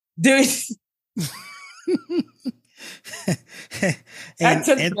Dude. and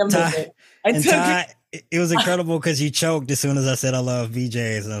Ty, it was incredible because you choked as soon as I said I love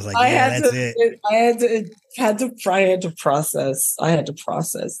BJ's, and I was like, "Yeah, that's it." I had to process. I had to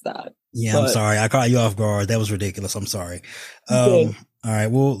process that. Yeah, I'm sorry. I caught you off guard. That was ridiculous. I'm sorry. All right,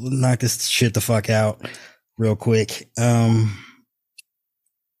 we'll knock this shit the fuck out real quick. Do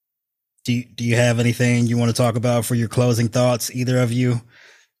you have anything you want to talk about for your closing thoughts, either of you?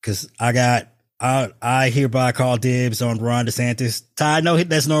 Because I hereby call dibs on Ron DeSantis. Ty, I know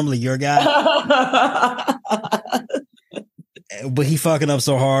that's normally your guy, but he fucking up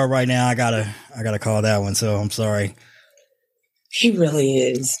so hard right now. I gotta call that one. So I'm sorry. He really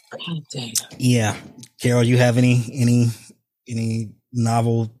is. God damn. Yeah, Carol, you have any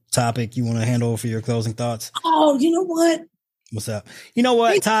novel topic you want to handle for your closing thoughts? Oh, you know what? What's up? You know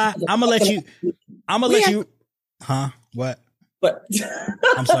what, Ty? I'm gonna let you. Huh? What?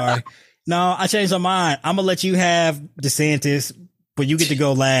 I'm sorry. No, I changed my mind. I'm gonna let you have DeSantis, but you get to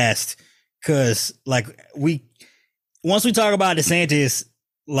go last. Cause once we talk about DeSantis,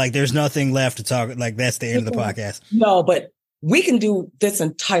 like there's nothing left to talk. Like that's the end of the podcast. No, but we can do this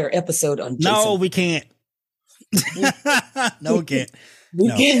entire episode on Jason. No, we can't. No, we can't.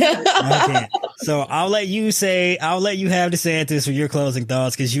 No, I can't. So I'll let you have DeSantis for your closing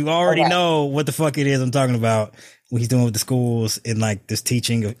thoughts because you already know what the fuck it is I'm talking about. What he's doing with the schools and like this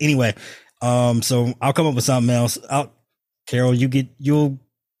teaching of anyway. So I'll come up with something else. Carol, you can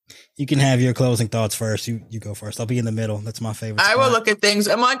have your closing thoughts first. You go first. I'll be in the middle. That's my favorite spot. I will look at things.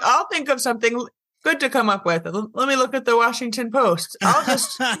 I'm like, I'll think of something good to come up with. Let me look at the Washington Post. I'll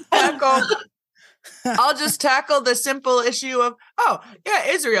just tackle the simple issue of,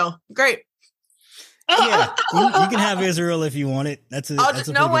 Israel. Great. Yeah, you can have Israel if you want it.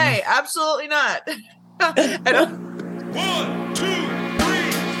 No way. Absolutely not. I don't. 1, 2, 3,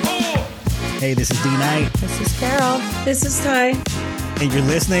 4. Hey, this is D Knight. This is Carol. This is Ty. And you're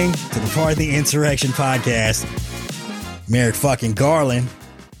listening to the Part of the Insurrection podcast. Merrick fucking Garland.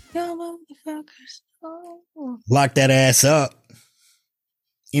 Y'all motherfuckers. Oh. Lock that ass up.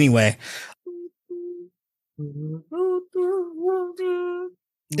 Anyway.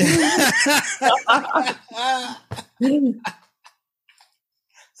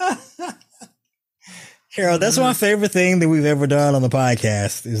 Carol, that's my favorite thing that we've ever done on the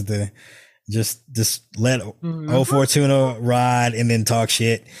podcast is to just let old Fortuna ride and then talk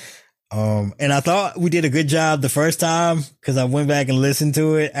shit. And I thought we did a good job the first time because I went back and listened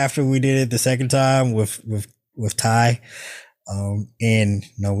to it after we did it the second time with Ty. And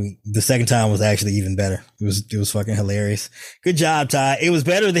no, the second time was actually even better. It was fucking hilarious. Good job, Ty. It was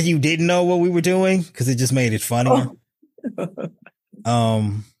better that you didn't know what we were doing because it just made it funnier.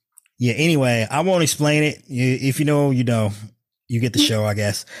 Yeah, anyway, I won't explain it. If you know, you know, you get the show, I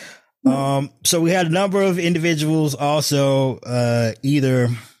guess. So we had a number of individuals also, either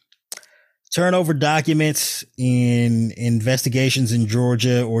turn over documents in investigations in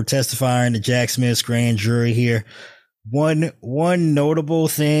Georgia or testifying to Jack Smith's grand jury here. One notable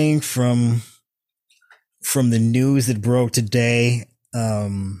thing from the news that broke today,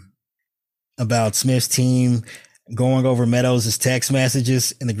 about Smith's team going over Meadows' text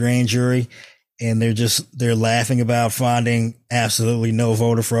messages in the grand jury. And they're laughing about finding absolutely no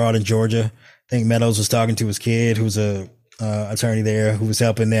voter fraud in Georgia. I think Meadows was talking to his kid, who's a attorney there, who was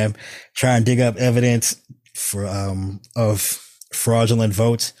helping them try and dig up evidence of fraudulent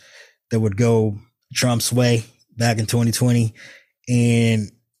votes that would go Trump's way back in 2020.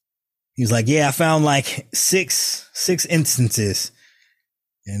 And he's like, yeah, I found like six instances.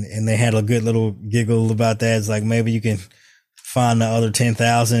 And they had a good little giggle about that. It's like, maybe you can find the other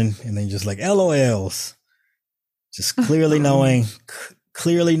 10,000, and then just like LOLs, just clearly knowing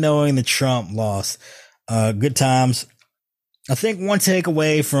that Trump lost. Good times. I think one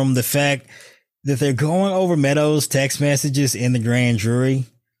takeaway from the fact that they're going over Meadows' text messages in the grand jury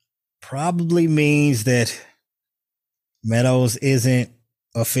probably means that Meadows isn't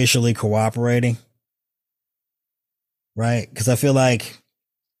officially cooperating. Right? Because I feel like,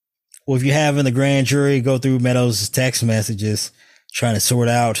 well, if you have in the grand jury go through Meadows' text messages, trying to sort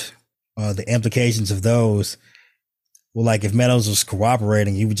out the implications of those, well, like if Meadows was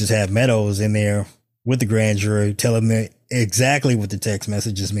cooperating, you would just have Meadows in there with the grand jury telling them exactly what the text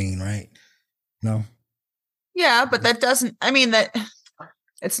messages mean, right? No? Yeah, but that doesn't, I mean, that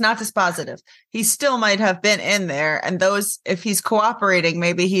it's not dispositive. He still might have been in there, and those, if he's cooperating,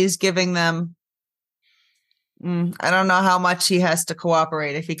 maybe he's giving them, I don't know how much he has to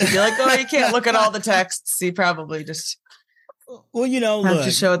cooperate. If he could be like, oh, you can't look at all the texts, he probably just have to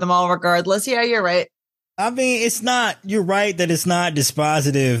show them all regardless. Yeah, you're right. I mean, it's not, you're right that it's not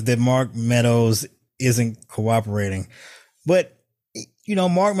dispositive that Mark Meadows isn't cooperating, but you know,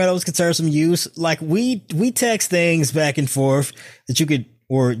 Mark Meadows could serve some use. Like we text things back and forth that you could,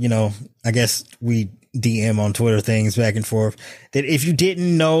 or, you know, I guess we DM on Twitter things back and forth that if you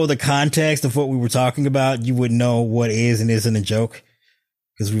didn't know the context of what we were talking about, you would know what is and isn't a joke.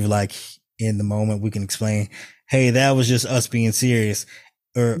 Cause we were like, in the moment, we can explain, hey, that was just us being serious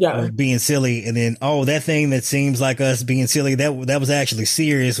or being silly. And then, oh, that thing that seems like us being silly, that was actually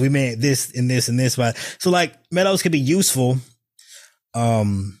serious. We meant this and this and this. So like Meadows could be useful,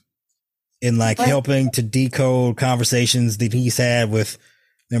 in like helping to decode conversations that he's had with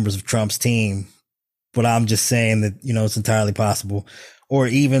members of Trump's team. But I'm just saying that, you know, it's entirely possible or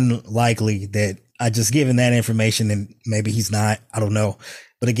even likely that I just given that information and maybe he's not, I don't know.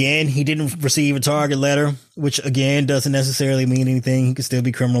 But again, he didn't receive a target letter, which again doesn't necessarily mean anything. He could still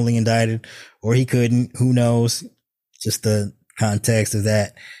be criminally indicted or he couldn't. Who knows? Just the context of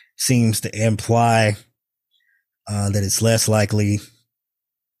that seems to imply that it's less likely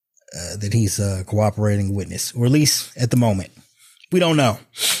that he's a cooperating witness, or at least at the moment. We don't know.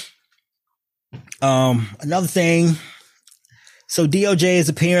 Another thing. So DOJ is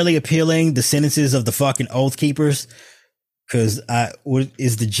apparently appealing the sentences of the fucking Oath Keepers. Cause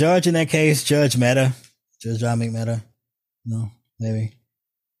is the judge in that case, Judge Mehta? Judge John McMehta? No, maybe.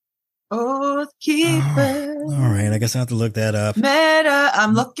 Oath Keeper. All right. I guess I have to look that up. Mehta,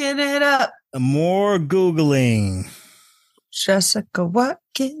 I'm looking it up. More Googling. Jessica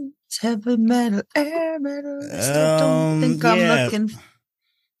Watkins, heavy metal, air metal. I still don't think I'm looking.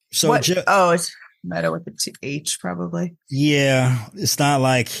 So it's Meta with the H probably. Yeah, it's not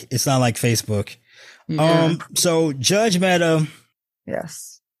like Facebook. Yeah. So Judge Mehta,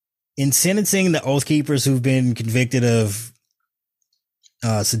 yes, in sentencing the Oath Keepers who've been convicted of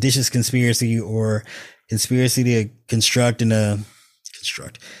seditious conspiracy or conspiracy to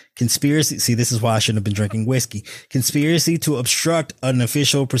conspiracy. See, this is why I shouldn't have been drinking whiskey. Conspiracy to obstruct an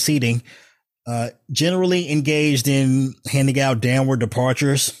official proceeding. Generally engaged in handing out downward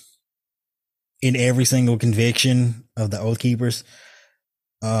departures in every single conviction of the Oath Keepers.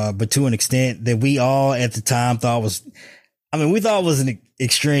 But to an extent that we all at the time thought was, we thought was an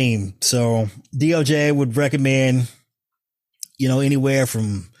extreme. So DOJ would recommend, anywhere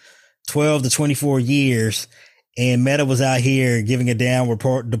from 12 to 24 years. And Mehta was out here giving a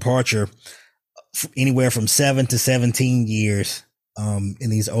downward departure anywhere from 7 to 17 years, in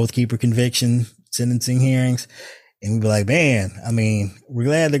these Oath Keeper conviction sentencing hearings. And we'd be like, man, we're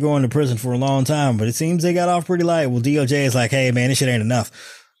glad they're going to prison for a long time, but it seems they got off pretty light. Well, DOJ is like, hey, man, this shit ain't enough.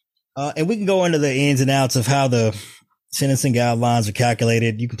 And we can go into the ins and outs of how the sentencing guidelines are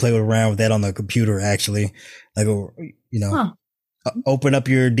calculated. You can play around with that on the computer, actually. Like, open up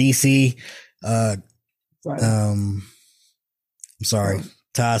your DC. I'm sorry.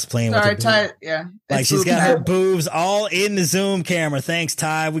 Ty's playing with her Ty, yeah. Like she's got her boobs all in the Zoom camera. Thanks,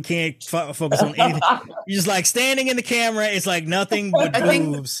 Ty. We can't focus on anything. You're just like standing in the camera. It's like nothing but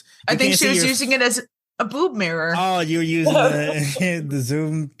boobs. I think she was using it as a boob mirror. Oh, you're using the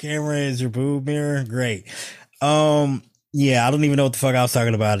Zoom camera as your boob mirror? Great. Yeah, I don't even know what the fuck I was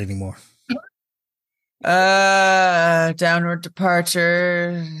talking about anymore. Downward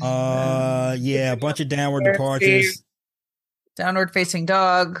departure. Yeah, a bunch of downward departures. Downward facing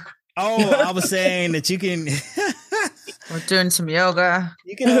dog. Oh, I was saying that you can. We're doing some yoga.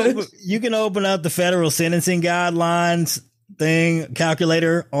 You can open up the federal sentencing guidelines thing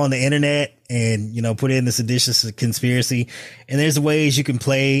calculator on the internet and put in the seditious conspiracy, and there's ways you can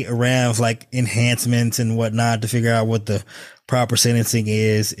play around with like enhancements and whatnot to figure out what the proper sentencing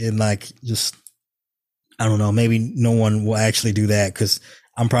is. And like, just I don't know, maybe no one will actually do that because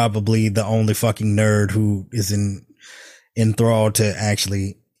I'm probably the only fucking nerd who is enthralled to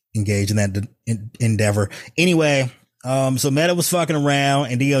actually engage in that endeavor. Anyway, so Mehta was fucking around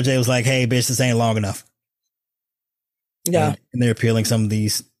and DOJ was like, hey, bitch, this ain't long enough. Yeah. And they're appealing some of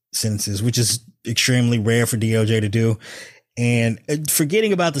these sentences, which is extremely rare for DOJ to do. And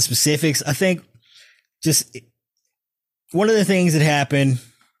forgetting about the specifics, I think just one of the things that happened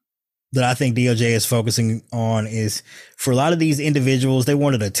that I think DOJ is focusing on is for a lot of these individuals, they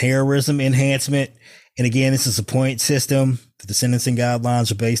wanted a terrorism enhancement. And again, this is a point system that the sentencing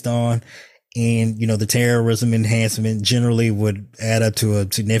guidelines are based on. And, the terrorism enhancement generally would add up to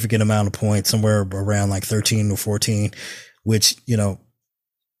a significant amount of points, somewhere around like 13 or 14, which,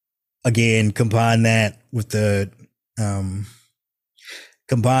 again, combine that with the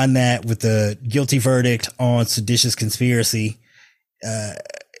guilty verdict on seditious conspiracy.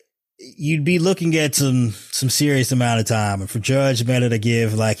 You'd be looking at some serious amount of time. And for Judge Mehta to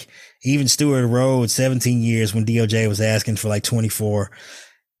give like Even Stewart Rhodes, 17 years when DOJ was asking for like 24.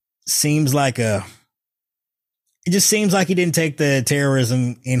 It just seems like he didn't take the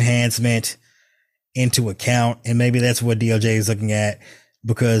terrorism enhancement into account. And maybe that's what DOJ is looking at,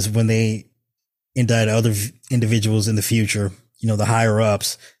 because when they indict other individuals in the future, the higher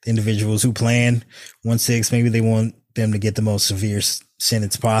ups, the individuals who plan 1/6, maybe they want them to get the most severe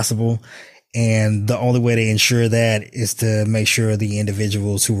sentence possible. And the only way to ensure that is to make sure the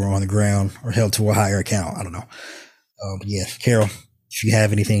individuals who were on the ground are held to a higher account. I don't know. But yeah, Carol, if you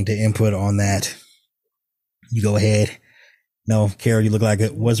have anything to input on that, you go ahead. No, Carol, you look like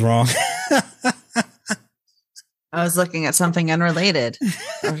it was wrong. I was looking at something unrelated.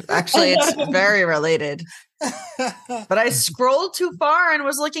 Actually, it's very related. But I scrolled too far and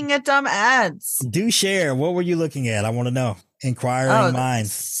was looking at dumb ads. Do share. What were you looking at? I want to know. Inquiring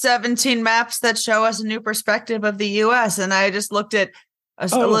minds. 17 maps that show us a new perspective of the U.S. And I just looked at a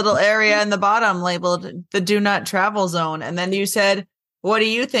little area in the bottom labeled the do not travel zone. And then you said, what do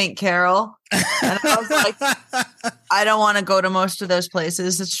you think, Carol? And I was like, I don't want to go to most of those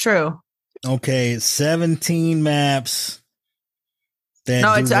places. It's true. Okay, 17 maps.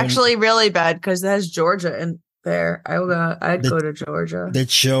 No, it's actually really bad because it has Georgia in there. I'd go to Georgia. That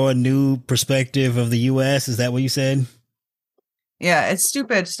show a new perspective of the U.S. Is that what you said? Yeah, it's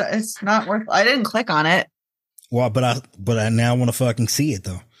stupid. It's not worth. I didn't click on it. Well, but I now want to fucking see it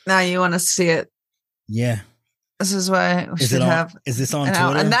though. Now you want to see it. Yeah. This is why we should have. Is this on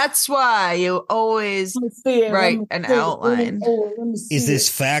Twitter? And that's why you always write an outline. Is this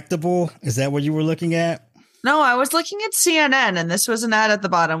factable? Is that what you were looking at? No, I was looking at CNN, and this was an ad at the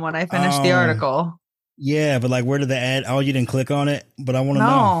bottom when I finished the article. Yeah, but like, where did the ad? Oh, you didn't click on it? But I want to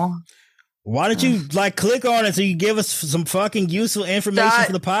know. Why did you click on it so you give us some fucking useful information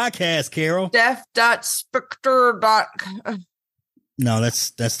for the podcast, Carol? Def.spectre. No,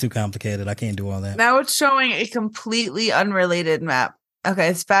 that's too complicated. I can't do all that. Now it's showing a completely unrelated map. Okay,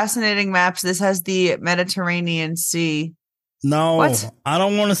 it's fascinating maps. This has the Mediterranean Sea. No, what? I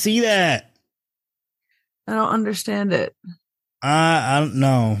don't want to see that. I don't understand it. I don't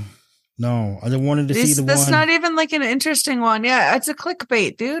know. No, I just wanted to see the one. That's not even like an interesting one. Yeah, it's a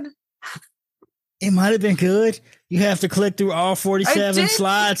clickbait, dude. It might have been good. You have to click through all 47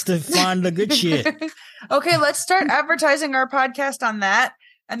 slides to find the good shit. Okay, let's start advertising our podcast on that,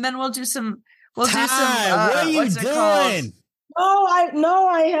 and then we'll do some. What are you doing? I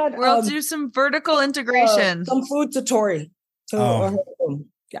had. We'll do some vertical integration. Some food tutorial.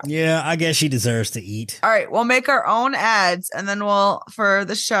 Yeah, I guess she deserves to eat. All right, we'll make our own ads, and then for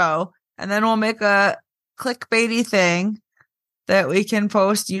the show, and then we'll make a clickbaity thing that we can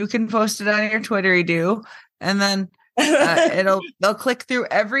post. You can post it on your Twitter, and then they'll click through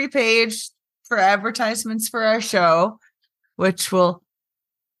every page for advertisements for our show, which will.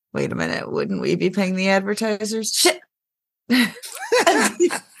 Wait a minute, wouldn't we be paying the advertisers? Shit.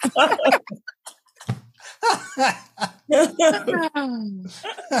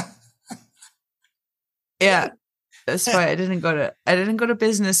 Yeah, that's why I didn't go to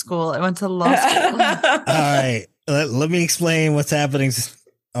business school. I went to law school. All right, let me explain what's happening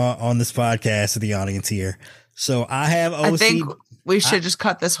on this podcast to the audience here. So I have OC. I think we should just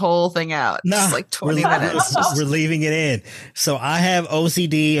cut this whole thing out. No, just like 20 minutes. We're leaving it in. So I have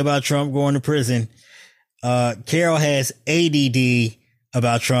OCD about Trump going to prison. Carol has ADD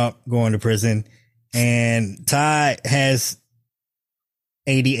about Trump going to prison. And Ty has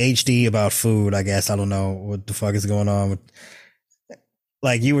ADHD about food, I guess. I don't know what the fuck is going on.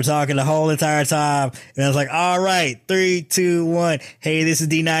 Like, you were talking the whole entire time, and I was like, all right, 3, 2, 1. Hey, this is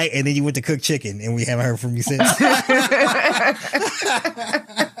D Night. And then you went to cook chicken, and we haven't heard from you since.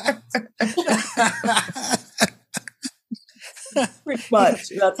 Pretty much.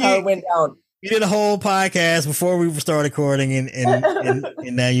 That's how it went down. You did a whole podcast before we started recording, and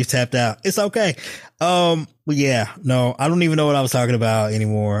now you've tapped out. It's okay. But yeah, no, I don't even know what I was talking about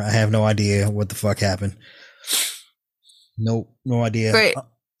anymore. I have no idea what the fuck happened. Nope, no idea. Great.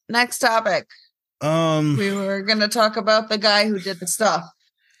 Next topic. We were gonna talk about the guy who did the stuff.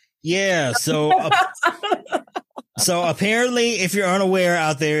 Yeah. So apparently, if you're unaware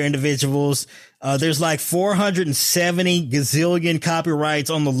out there, individuals, there's like 470 gazillion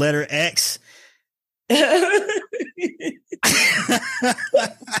copyrights on the letter X.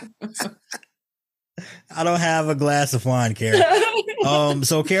 I don't have a glass of wine, Carol.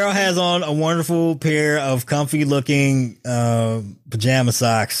 So Carol has on a wonderful pair of comfy looking pajama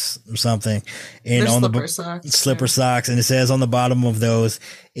socks or something, and on slipper socks, and it says on the bottom of those,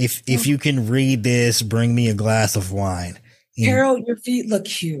 if you can read this, bring me a glass of wine. Carol, your feet look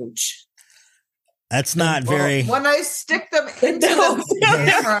huge. That's not very. When I stick them into the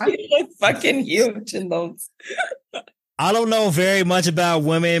camera, Like fucking huge in those. I don't know very much about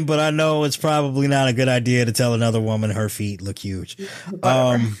women, but I know it's probably not a good idea to tell another woman her feet look huge.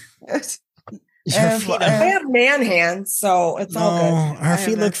 Your feet I have man hands, so it's all good. her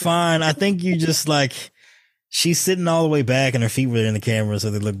feet look fine. I think you just like she's sitting all the way back and her feet were in the camera, so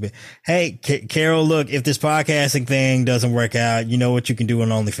they look big. Hey, Carol, look, if this podcasting thing doesn't work out, you know what you can do on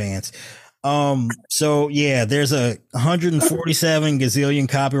OnlyFans. So yeah, there's 147 gazillion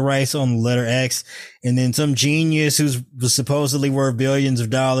copyrights on the letter X, and then some genius who's was supposedly worth billions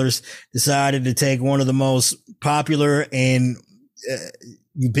of dollars decided to take one of the most popular and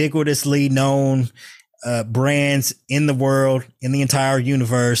ubiquitously known brands in the world, in the entire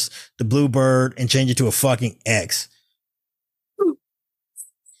universe, the Bluebird, and change it to a fucking X.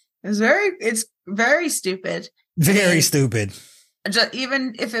 it's very stupid. Very stupid.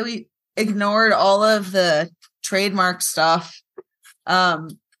 Even if we ignored all of the trademark stuff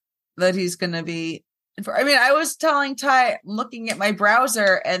that he's going to be. I mean, I was telling Ty, looking at my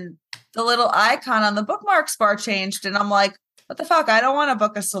browser, and the little icon on the bookmarks bar changed, and I'm like, what the fuck? I don't want to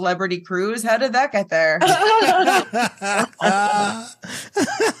book a celebrity cruise. How did that get there?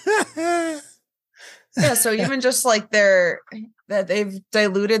 Yeah, so even just like that they've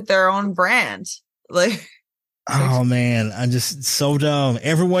diluted their own brand. Like, oh man, I'm just so dumb.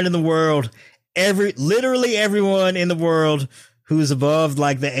 Everyone in the world, literally everyone in the world who's above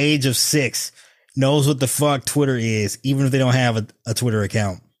like the age of 6 knows what the fuck Twitter is, even if they don't have a Twitter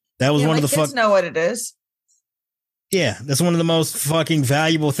account. That was one of the kids know what it is. Yeah, that's one of the most fucking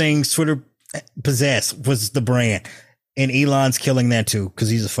valuable things Twitter possessed was the brand. And Elon's killing that too, because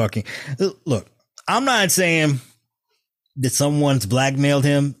he's a fucking... Look, I'm not saying that someone's blackmailed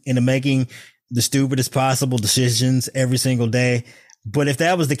him into making the stupidest possible decisions every single day. But if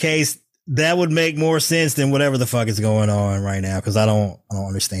that was the case, that would make more sense than whatever the fuck is going on right now, because I don't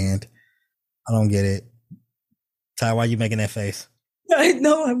understand. I don't get it. Ty, why are you making that face? I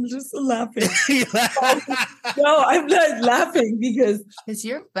know, I'm just laughing. No, I'm not laughing because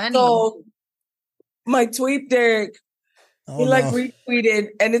you're funny. So my tweet, Derek, he retweeted,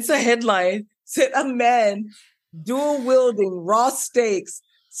 and it's a headline. Said a man dual wielding raw steaks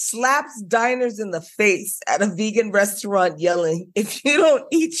slaps diners in the face at a vegan restaurant, yelling, "If you don't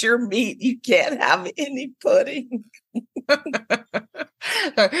eat your meat, you can't have any pudding."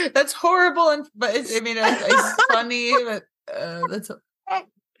 That's horrible, but it's funny. But that's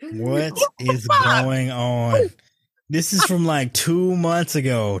what is going on? This is from like 2 months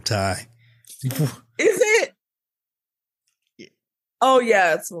ago, Ty. Is it? Oh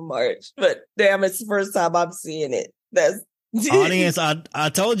yeah, it's from March. But damn, it's the first time I'm seeing it. That's audience. I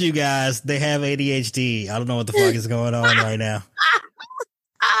told you guys they have ADHD. I don't know what the fuck is going on right now.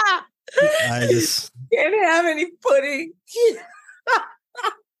 I just can't have any pudding.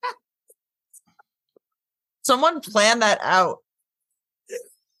 Someone planned that out.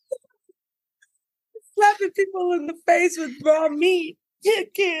 Slapping people in the face with raw meat. You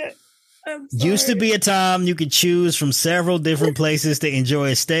can't. Used to be a time you could choose from several different places to enjoy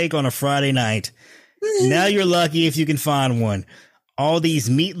a steak on a Friday night. Now you're lucky if you can find one. All these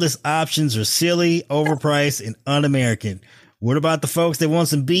meatless options are silly, overpriced, and un-American. What about the folks that want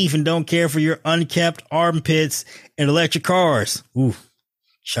some beef and don't care for your unkept armpits and electric cars? Ooh,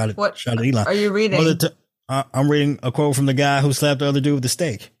 shot at Elon. Are you reading? I'm reading a quote from the guy who slapped the other dude with the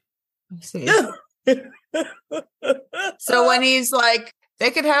steak. I see. So when he's like, they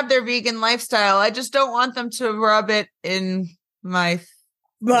could have their vegan lifestyle, I just don't want them to rub it in my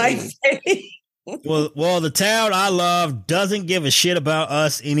face. Well, the town I love doesn't give a shit about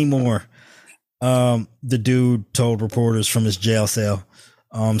us anymore. The dude told reporters from his jail cell.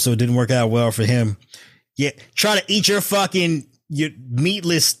 So it didn't work out well for him. Yeah, try to eat your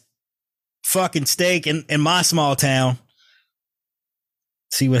meatless fucking steak in my small town.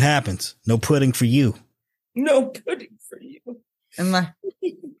 See what happens. No pudding for you. No pudding for you. And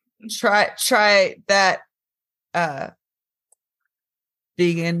try that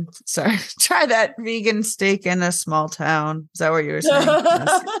vegan. Sorry, try that vegan steak in a small town. Is that what you were saying?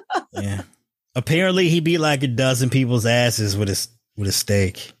 Yes. Yeah. Apparently, he beat like a dozen people's asses with a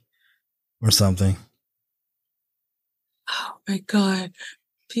steak or something. Oh my god!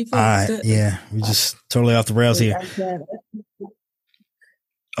 People. Yeah, we just totally off the rails here.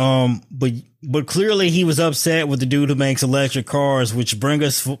 But clearly he was upset with the dude who makes electric cars, which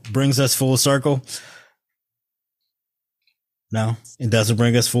brings us full circle. No, it doesn't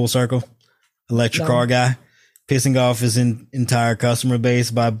bring us full circle. Electric car guy pissing off his entire customer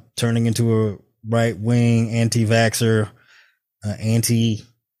base by turning into a right-wing anti-vaxxer,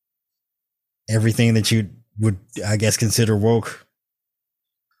 everything that you would, I guess, consider woke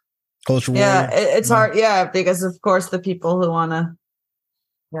culture warrior. Yeah, it's hard. Yeah, because of course the people who want to.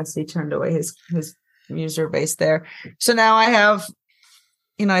 Yes, he turned away his user base there. So now I have,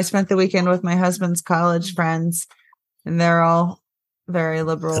 I spent the weekend with my husband's college friends, and they're all very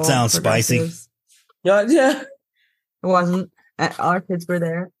liberal. That sounds spicy. Yeah. It wasn't. Our kids were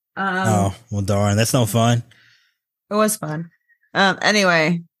there. Oh, well, darn. That's no fun. It was fun.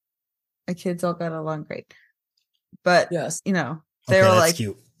 Anyway, the kids all got along great. But, yes, they were like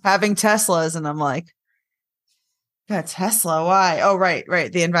cute. Having Teslas, and I'm like, yeah, Tesla, why? Oh, right.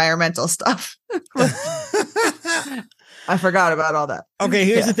 The environmental stuff. I forgot about all that. Okay,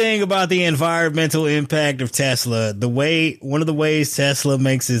 here's the thing about the environmental impact of Tesla. One of the ways Tesla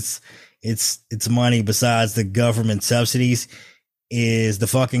makes its money besides the government subsidies is the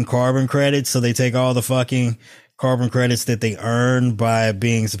fucking carbon credits. So they take all the fucking carbon credits that they earn by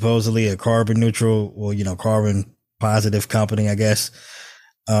being supposedly a carbon neutral, carbon positive company, I guess.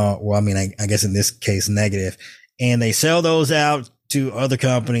 I guess in this case, negative. And they sell those out to other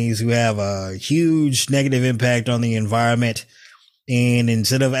companies who have a huge negative impact on the environment. And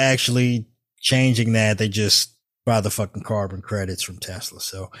instead of actually changing that, they just buy the fucking carbon credits from Tesla.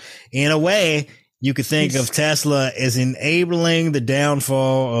 So in a way, you could think of Tesla as enabling the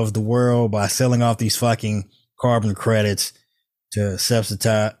downfall of the world by selling off these fucking carbon credits to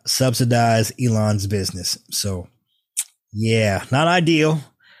subsidize Elon's business. So yeah, not ideal.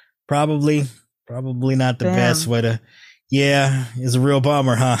 Probably not the best way to. Yeah, it's a real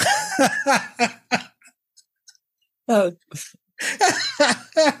bummer, huh? Oh.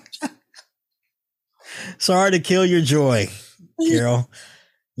 Sorry to kill your joy, Carol.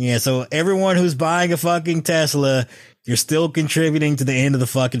 Yeah, so everyone who's buying a fucking Tesla, you're still contributing to the end of the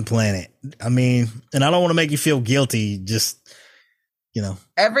fucking planet. I mean, and I don't want to make you feel guilty. Just,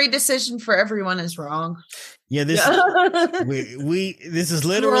 every decision for everyone is wrong. Yeah, this this is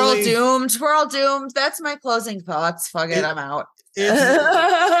literally We're all doomed. That's my closing thoughts. Fuck it, I'm out.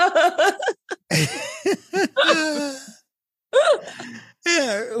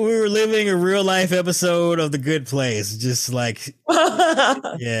 Yeah, we were living a real life episode of The Good Place. Just like,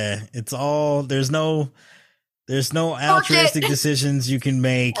 yeah, it's all there's no altruistic decisions you can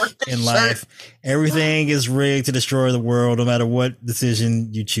make in life. Everything is rigged to destroy the world, no matter what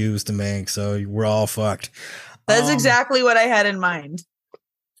decision you choose to make. So we're all fucked. That's exactly what I had in mind.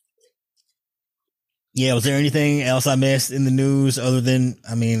 Yeah, was there anything else I missed in the news other than,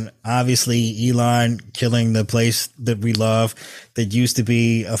 obviously Elon killing the place that we love that used to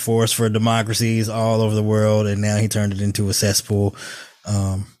be a force for democracies all over the world, and now he turned it into a cesspool,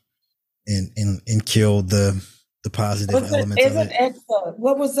 and killed the positive elements of it. X,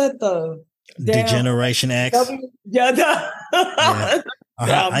 what was that though? Degeneration X.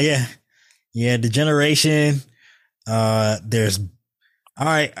 Degeneration. There's. All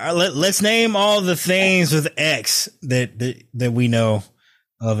right, let's name all the things with X that we know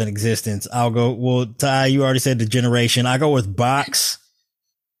of in existence. I'll go. Well, Ty, you already said degeneration. I go with box.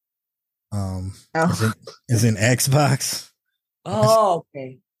 Is in Xbox. Oh,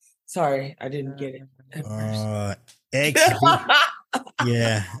 okay. Sorry, I didn't get it. X.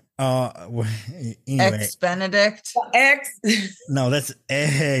 Yeah. Anyway. X Benedict. X. No, that's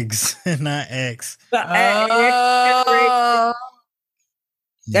eggs, not X.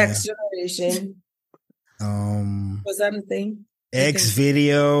 X generation. Was that a thing? X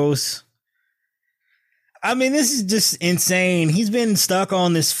videos. This is just insane. He's been stuck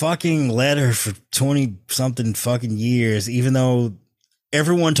on this fucking letter for 20 something fucking years, even though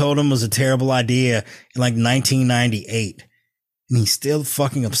everyone told him it was a terrible idea in like 1998. And he's still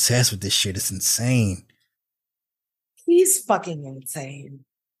fucking obsessed with this shit. It's insane. He's fucking insane.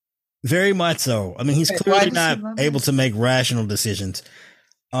 Very much so. He's clearly not able to make rational decisions.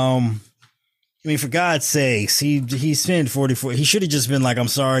 For God's sakes, he spent 44. He should have just been like, I'm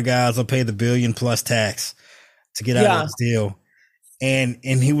sorry, guys, I'll pay the $1 billion plus tax to get out of this deal. And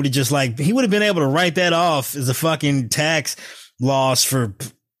he would have just he would have been able to write that off as a fucking tax loss for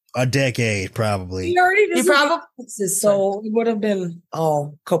a decade, probably. He already taxes, so he would have been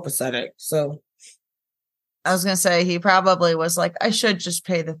copacetic. So I was gonna say he probably was like, I should just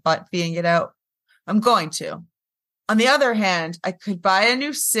pay the fee and get out. I'm going to. On the other hand, I could buy a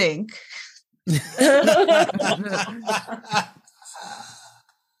new sink.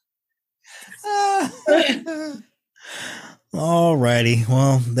 Alrighty.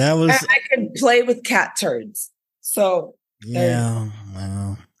 Well, that was. I could play with cat turds. So yeah,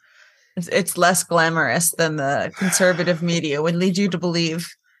 well. It's less glamorous than the conservative media would lead you to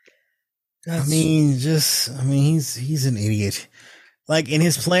believe. He's an idiot. like in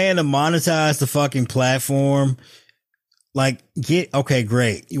his plan to monetize the fucking platform, like okay,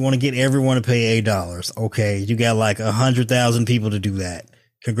 great. You want to get everyone to pay $8. Okay. You got like 100,000 people to do that.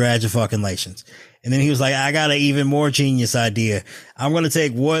 Congratulations. And then he was like, I got an even more genius idea. I'm going to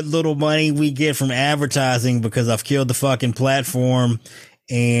take what little money we get from advertising because I've killed the fucking platform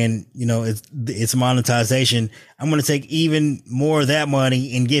and, you know, it's monetization. I'm going to take even more of that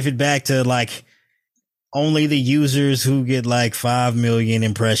money and give it back to like only the users who get like 5 million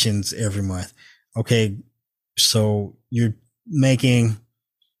impressions every month. Okay. So you're making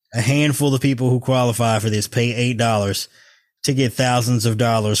a handful of people who qualify for this pay $8 to get thousands of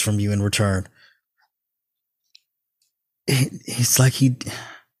dollars from you in return. It's like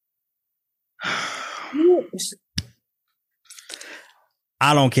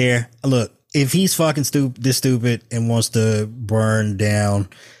I don't care. Look, if he's fucking stupid and wants to burn down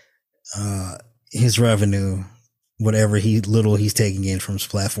his revenue, whatever he's taking in from his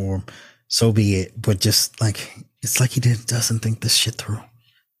platform, so be it. But just like it's like he doesn't think this shit through.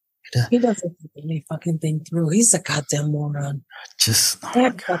 He doesn't think any fucking thing through. He's a goddamn moron.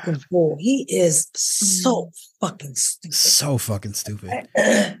 That fucking fool. He is so fucking stupid. So fucking stupid.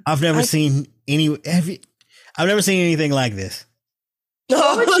 I've never seen anything like this.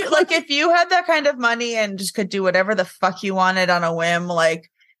 What would you, like if you had that kind of money and just could do whatever the fuck you wanted on a whim, like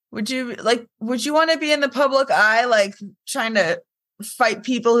would you want to be in the public eye, like trying to fight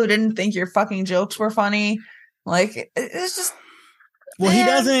people who didn't think your fucking jokes were funny? Like it's just. Well, he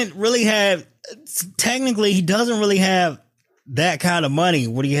doesn't really have that kind of money.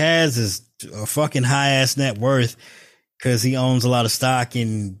 What he has is a fucking high ass net worth because he owns a lot of stock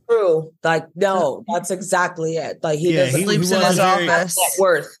in. True. Like, no, that's exactly it. Like he doesn't sleeps in his office. Net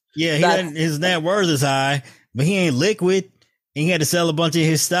worth. Yeah, his net worth is high, but he ain't liquid. And he had to sell a bunch of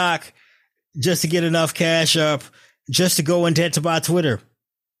his stock just to get enough cash up just to go in debt to buy Twitter.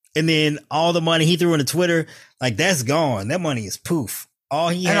 And then all the money he threw into Twitter, like that's gone. That money is poof. All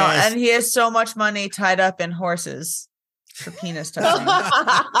he has, and he has so much money tied up in horses for penis touching.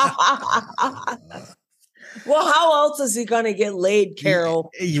 Well, how else is he gonna get laid, Carol?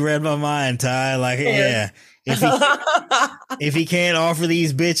 You read my mind, Ty. Like, yeah. If he can't offer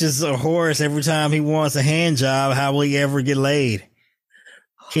these bitches a horse every time he wants a hand job, how will he ever get laid?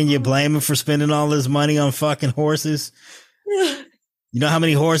 Can you blame him for spending all his money on fucking horses? You know how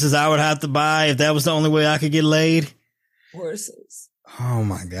many horses I would have to buy if that was the only way I could get laid? Horses. Oh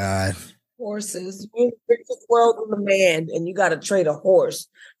my God. Horses. We're in the richest world in the man, and you got to trade a horse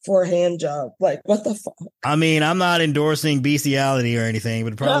for a hand job. Like, what the fuck? I mean, I'm not endorsing bestiality or anything, but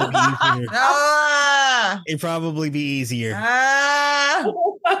it'd probably be easier. It'd probably be easier.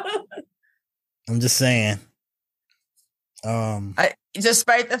 I'm just saying.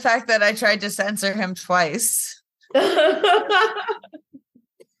 Despite the fact that I tried to censor him twice.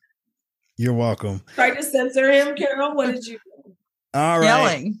 You're welcome. Tried to censor him, Carol? What did you do? All right.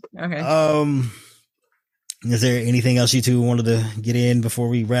 Yelling. Okay. Is there anything else you two wanted to get in before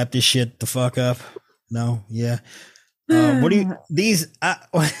we wrap this shit the fuck up? No? Yeah. What do you, I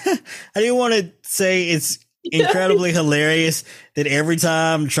didn't want to say it's incredibly hilarious that every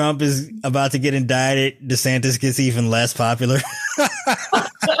time Trump is about to get indicted, DeSantis gets even less popular.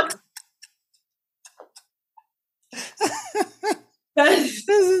 That's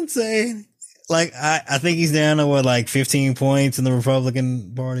insane. Like, I think he's down to what, like 15 points in the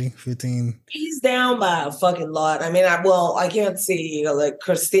Republican Party? 15. He's down by a fucking lot. I mean, I can't see, like,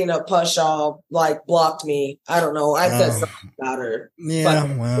 Christina Pushaw, like, blocked me. I don't know. I said something about her.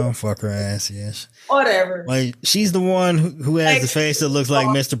 Yeah, fuck her ass, yes. Whatever. Like, she's the one who has the face that looks like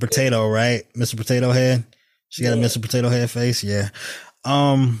Mr. Potato, right? Mr. Potato Head? She got a Mr. Potato Head face? Yeah.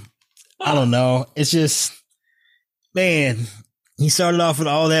 I don't know. It's just, man, he started off with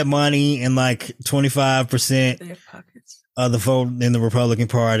all that money and like 25% of the vote in the Republican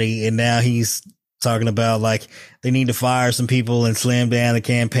Party. And now he's talking about like they need to fire some people and slam down the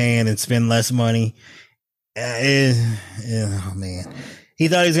campaign and spend less money. Oh, man. He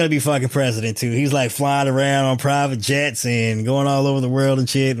thought he was going to be fucking president too. He's like flying around on private jets and going all over the world and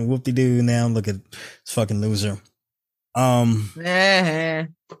shit. And whoop-de-doo. Now look at this fucking loser. I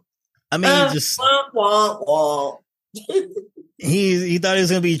mean, just he thought he was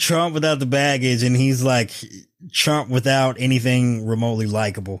gonna be Trump without the baggage, and he's like Trump without anything remotely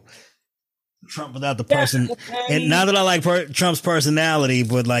likable. Trump without the person, and not that I like Trump's personality,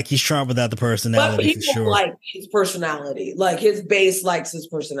 but like he's Trump without the personality for sure. Like his personality, like his base likes his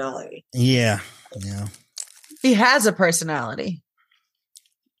personality. Yeah. He has a personality,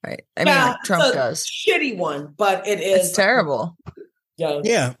 right? I mean, like Trump does. Shitty one, but it's terrible.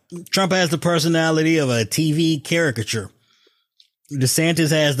 Yeah. Trump has the personality of a TV caricature.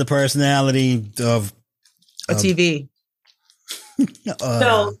 DeSantis has the personality of a TV.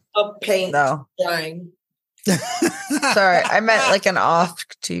 No, a paint No. drying. Sorry, I meant like an off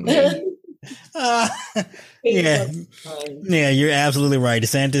TV. Yeah, you're absolutely right.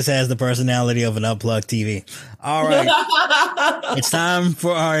 DeSantis has the personality of an unplugged TV. All right. It's time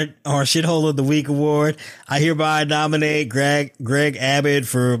for our Shithole of the Week award. I hereby nominate Greg Abbott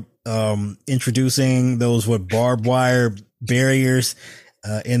for introducing those barbed wire barriers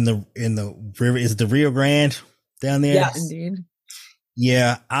in the river. Is it the Rio Grande down there? Yes, indeed.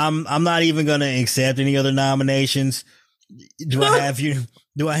 Yeah, I'm not even gonna accept any other nominations. Do I have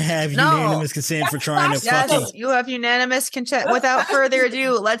unanimous consent for trying to Yes, you have unanimous consent. Without further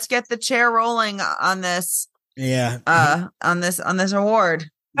ado, let's get the chair rolling on this. Yeah. On this award.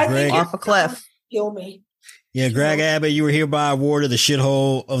 Greg, off a cliff. Kill me. Yeah, Greg Abbott, you were hereby awarded the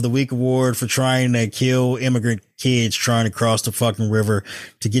Shithole of the Week award for trying to kill immigrant kids trying to cross the fucking river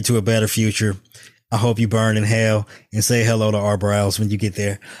to get to a better future. I hope you burn in hell and say hello to our brows when you get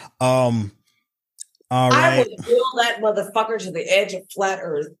there. All right. I would wheel that motherfucker to the edge of flat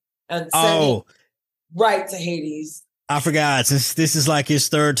Earth and send him right to Hades. I forgot. Since this is like his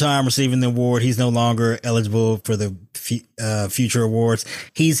third time receiving the award, he's no longer eligible for the future awards.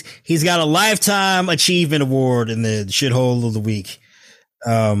 He's got a lifetime achievement award in the Shithole of the Week.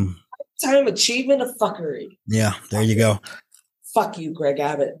 Time achievement of fuckery. Yeah, there you go. Fuck you, Greg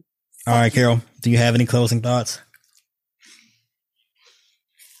Abbott. All right, Carol, do you have any closing thoughts?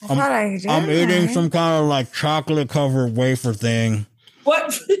 I'm eating some kind of like chocolate covered wafer thing.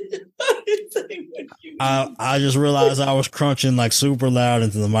 What? I just realized I was crunching like super loud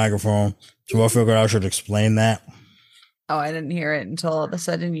into the microphone, so I figured I should explain that. Oh, I didn't hear it until all of a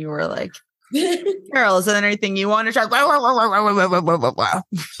sudden you were like, Carol, is there anything you want to try?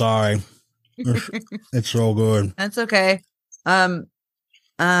 Sorry. It's so good. That's okay.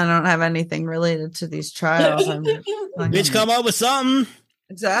 I don't have anything related to these trials. Bitch, come up with something.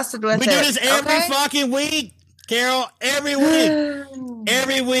 Exhausted with we it. do this every fucking week, Carol. Every week.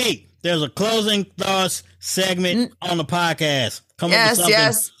 Every week. There's a closing thoughts segment on the podcast. Come up with something.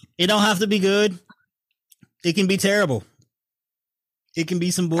 Yes. It don't have to be good. It can be terrible. It can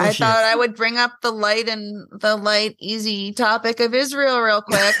be some bullshit. I thought I would bring up the light, easy topic of Israel real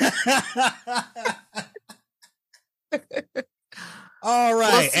quick. All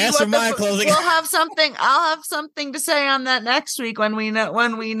right. As for my closing, I'll have something to say on that next week when we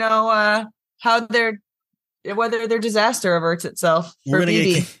know how whether their disaster averts itself. We're gonna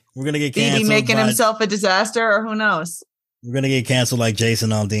get canceled. BB making himself a disaster, or who knows? We're gonna get canceled like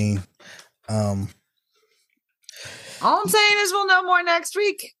Jason Aldean. All I'm saying is we'll know more next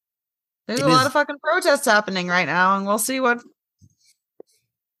week. There's a lot of fucking protests happening right now, and we'll see what.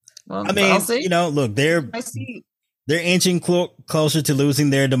 Well, I mean, look, they're inching closer to losing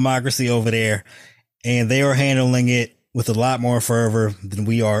their democracy over there, and they are handling it with a lot more fervor than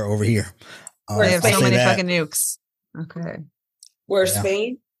we are over here. They have so many fucking nukes. Okay. Where's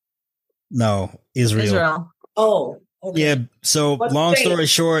Spain? No, Israel. Oh, okay. Yeah. So long story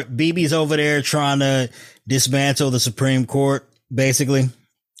short, BB's over there trying to dismantle the Supreme Court, basically.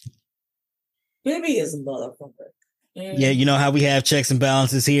 BB is a motherfucker. Yeah, you know how we have checks and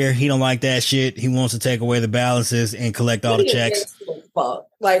balances here? He don't like that shit. He wants to take away the balances and collect all the checks.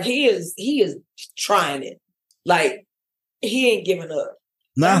 Like he is trying it. Like he ain't giving up.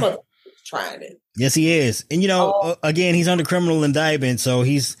 Nah. Trying it. Yes, he is. And again, he's under criminal indictment, so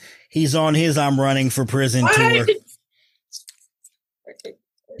he's on his I'm running for prison tour.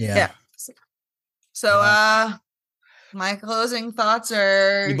 Yeah. So my closing thoughts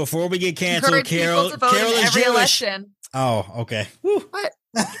are before we get canceled, Carol is Jewish. Election. Oh, okay. What?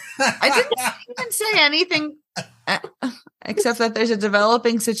 I didn't even say anything except that there's a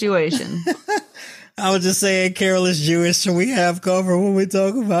developing situation. I was just saying Carol is Jewish, so we have cover when we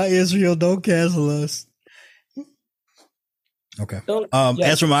talk about Israel. Don't cancel us. Okay.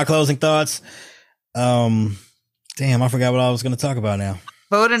 As for my closing thoughts, damn, I forgot what I was going to talk about now.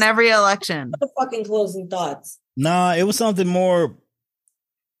 Vote in every election. What the fucking closing thoughts? Nah, it was something more.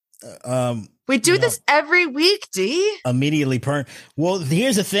 We do this every week, D. Immediately Well,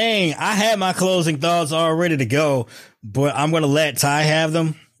 here's the thing. I had my closing thoughts all ready to go, but I'm going to let Ty have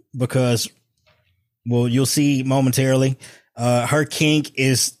them because, well, you'll see momentarily. Her kink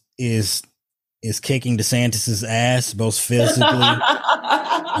is kicking DeSantis's ass, both physically,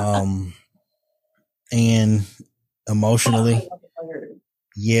 and emotionally.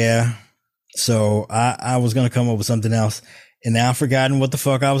 Yeah. So I was going to come up with something else, and now I've forgotten what the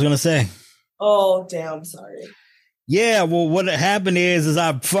fuck I was going to say. Oh, damn. Sorry. Yeah, well, what happened is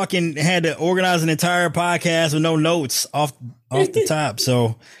I fucking had to organize an entire podcast with no notes off the top.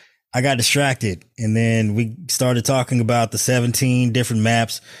 So I got distracted, and then we started talking about the 17 different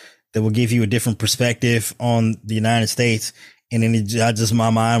maps that will give you a different perspective on the United States. And then my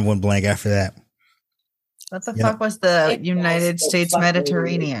mind went blank after that. What the fuck was the United States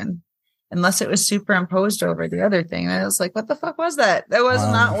Mediterranean? Unless it was superimposed over the other thing. I was like, what the fuck was that? That was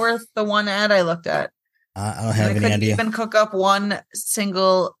not worth the one ad I looked at. I don't have any idea. I couldn't even cook up one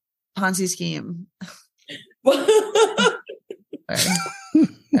single Ponzi scheme.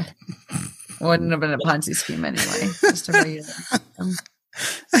 Wouldn't have been a Ponzi scheme anyway. Just to read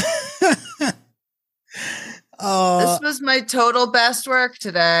this was my total best work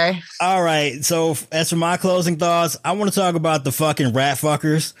today. All right. So as for my closing thoughts, I want to talk about the fucking rat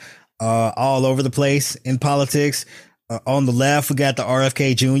fuckers all over the place in politics. On the left, we got the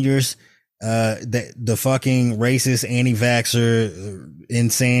RFK Juniors. The fucking racist anti-vaxxer,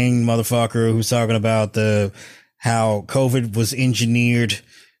 insane motherfucker who's talking about how COVID was engineered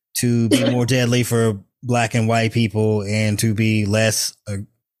to be more deadly for black and white people and to be less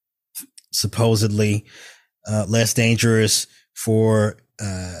supposedly less dangerous for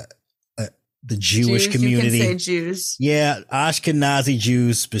the Jewish community. You can say Jews. Yeah, Ashkenazi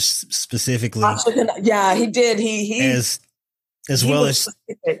Jews specifically. Yeah, he did. He as well as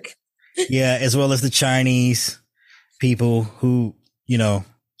specific. Yeah, as well as the Chinese people who,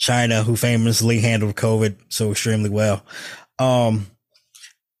 China, who famously handled COVID so extremely well.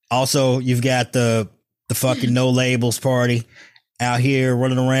 Also, you've got the fucking no labels party out here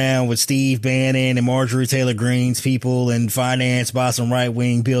running around with Steve Bannon and Marjorie Taylor Greene's people and financed by some right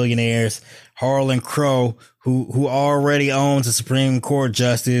wing billionaires. Harlan Crow, who already owns a Supreme Court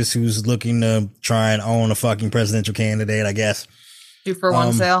justice who's looking to try and own a fucking presidential candidate, I guess.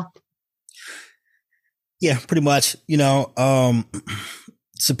 2-for-1 sale. Yeah, pretty much,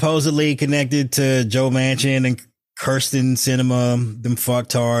 supposedly connected to Joe Manchin and Kirsten Sinema, them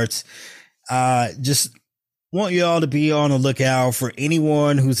fucktards. Just want you all to be on the lookout for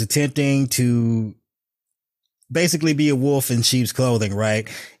anyone who's attempting to basically be a wolf in sheep's clothing, right?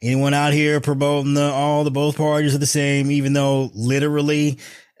 Anyone out here promoting both parties are the same, even though literally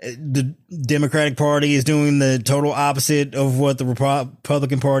the Democratic Party is doing the total opposite of what the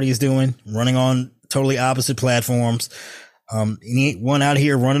Republican Party is doing, running on totally opposite platforms. Anyone out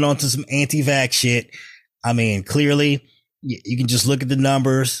here running onto some anti-vax shit. I mean, clearly you can just look at the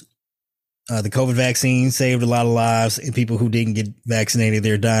numbers. The COVID vaccine saved a lot of lives, and people who didn't get vaccinated,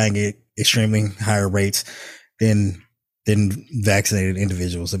 they're dying at extremely higher rates than vaccinated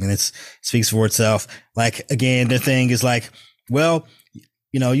individuals. I mean, it speaks for itself. Like, again, the thing is like, well,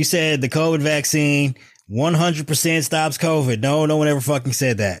 you said the COVID vaccine 100% stops COVID. No one ever fucking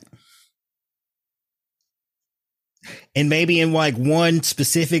said that. And maybe in like one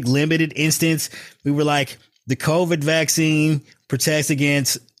specific limited instance, we were like, the COVID vaccine protects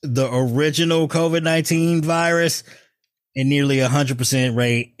against the original COVID-19 virus in nearly 100%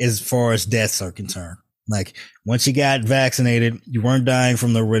 rate as far as deaths are concerned. Like, once you got vaccinated, you weren't dying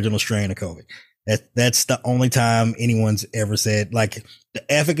from the original strain of COVID. That's the only time anyone's ever said, like,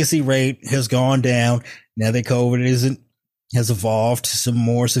 the efficacy rate has gone down now that COVID has evolved to some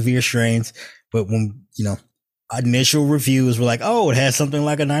more severe strains. But when, initial reviews were like, oh, it has something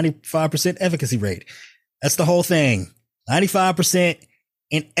like a 95% efficacy rate. That's the whole thing. 95%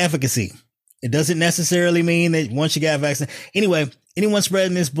 in efficacy. It doesn't necessarily mean that once you got vaccinated. Anyway, anyone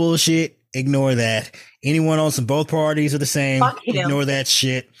spreading this bullshit, ignore that. Anyone on both parties are the same. Ignore that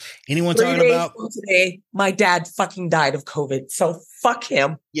shit. Anyone 3 talking about today, my dad fucking died of COVID. So fuck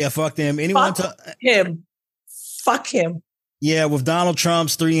him. Yeah, fuck them. Anyone him. Fuck him. Yeah, with Donald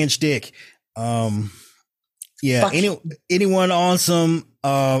Trump's 3-inch dick. Yeah, anyone on some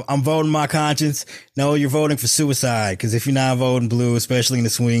I'm voting my conscience. No, you're voting for suicide, because if you're not voting blue, especially in the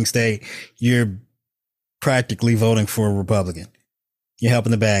swing state, you're practically voting for a Republican. You're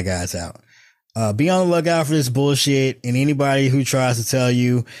helping the bad guys out. Be on the lookout for this bullshit, and anybody who tries to tell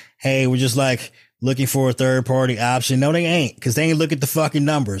you, hey, we're just like looking for a third party option. No, they ain't, because they ain't look at the fucking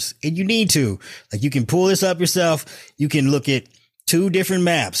numbers, and you need to. Like, you can pull this up yourself. You can look at 2 different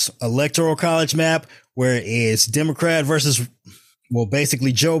maps, electoral college map, where it's Democrat versus, well,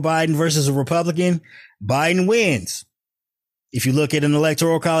 basically Joe Biden versus a Republican. Biden wins. If you look at an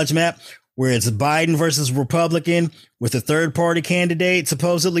electoral college map where it's Biden versus Republican with a third party candidate,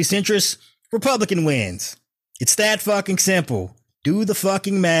 supposedly centrist, Republican wins. It's that fucking simple. Do the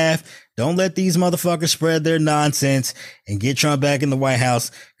fucking math. Don't let these motherfuckers spread their nonsense and get Trump back in the White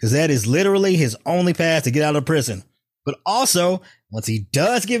House, because that is literally his only path to get out of prison. But also, once he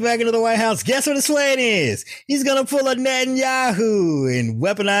does get back into the White House, guess what his plan is? He's going to pull a Netanyahu and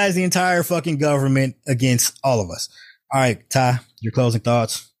weaponize the entire fucking government against all of us. All right, Ty, your closing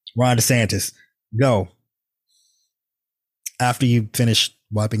thoughts. Ron DeSantis, go. After you finish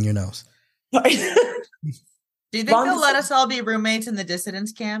wiping your nose. Do you think they'll let us all be roommates in the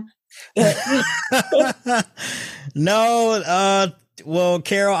dissidents camp? No, well,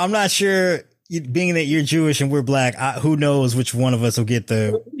 Carol, I'm not sure. Being that you're Jewish and we're black, who knows which one of us will get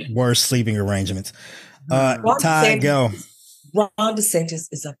the worst sleeping arrangements. Ty, go. Ron DeSantis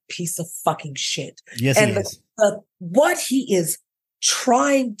is a piece of fucking shit. Yes, and he is. What he is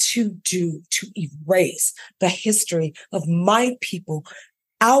trying to do to erase the history of my people,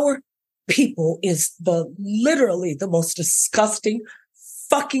 our people, is literally the most disgusting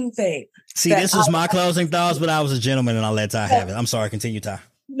fucking thing. See, this was my closing thoughts, but I was a gentleman and I'll let Ty have it. I'm sorry. Continue, Ty.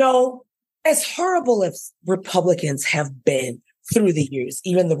 No, as horrible as Republicans have been through the years,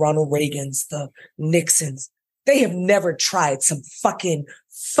 even the Ronald Reagans, the Nixons, they have never tried some fucking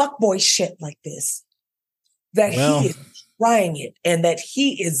fuckboy shit like this. He is trying it and that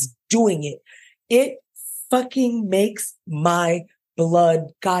he is doing it. It fucking makes my blood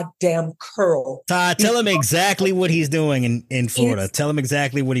goddamn curl. Ty, tell him exactly what he's doing in Florida. Tell him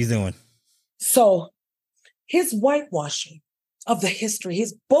exactly what he's doing. So his whitewashing of the history,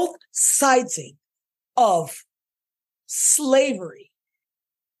 his both sidesing of slavery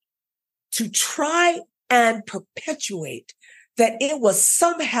to try and perpetuate that it was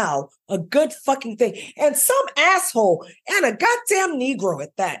somehow a good fucking thing. And some asshole and a goddamn Negro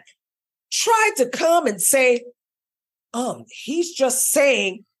at that tried to come and say, he's just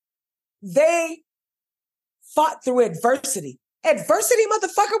saying they fought through adversity. Adversity,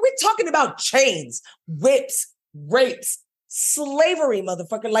 motherfucker? We're talking about chains, whips, rapes, slavery,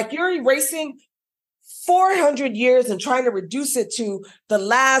 motherfucker. Like you're erasing 400 years and trying to reduce it to the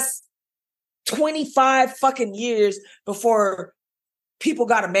last 25 fucking years before people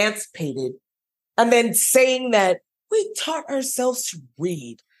got emancipated. And then saying that we taught ourselves to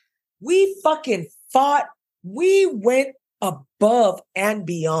read. We fucking fought. We went above and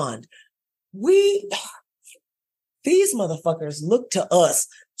beyond. These motherfuckers look to us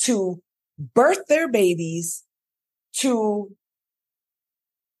to birth their babies, to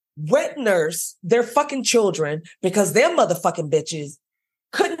wet nurse their fucking children because them motherfucking bitches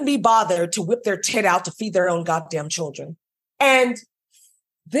couldn't be bothered to whip their tit out to feed their own goddamn children. And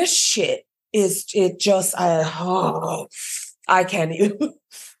this shit is, I can't even.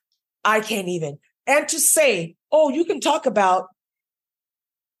 I can't even. And to say, oh, you can talk about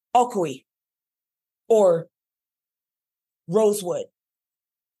Ocoee or Rosewood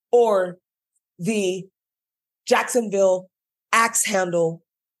or the Jacksonville axe handle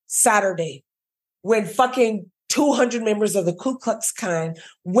Saturday when fucking 200 members of the Ku Klux Klan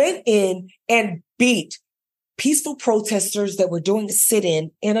went in and beat peaceful protesters that were doing a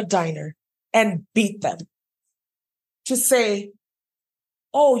sit-in in a diner and beat them. To say,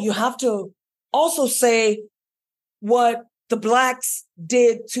 oh, you have to also say what the blacks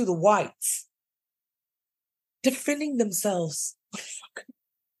did to the whites. Defending themselves.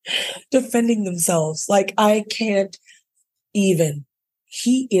 Defending themselves. Like, I can't even.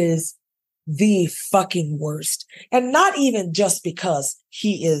 He is the fucking worst. And not even just because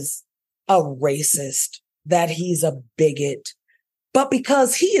he is a racist, that he's a bigot, but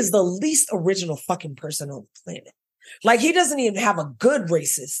because he is the least original fucking person on the planet. Like, he doesn't even have a good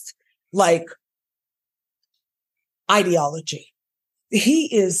racist, like, ideology.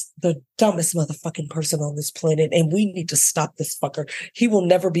 He is the dumbest motherfucking person on this planet, and we need to stop this fucker. He will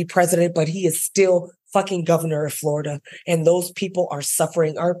never be president, but he is still fucking governor of Florida, and those people are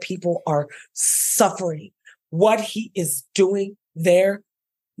suffering. Our people are suffering. What he is doing there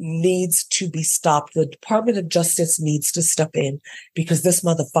needs to be stopped. The Department of Justice needs to step in because this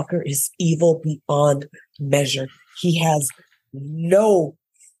motherfucker is evil beyond measure. He's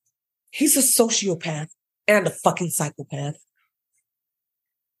a sociopath and a fucking psychopath.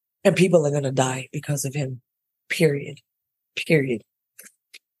 And people are going to die because of him. Period. Period.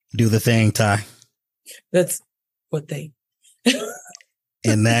 Do the thing, Ty. That's what they.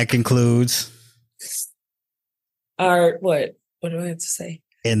 And that concludes. Our what? What do I have to say?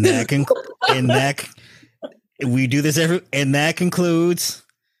 And that we do this and that concludes.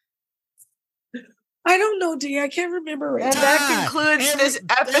 I don't know, D. I can't remember. And that concludes this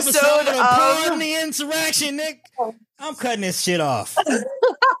episode of Pardon the Insurrection, Nick. I'm cutting this shit off.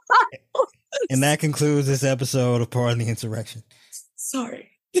 And that concludes this episode of Pardon the Insurrection.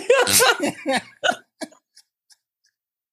 Sorry.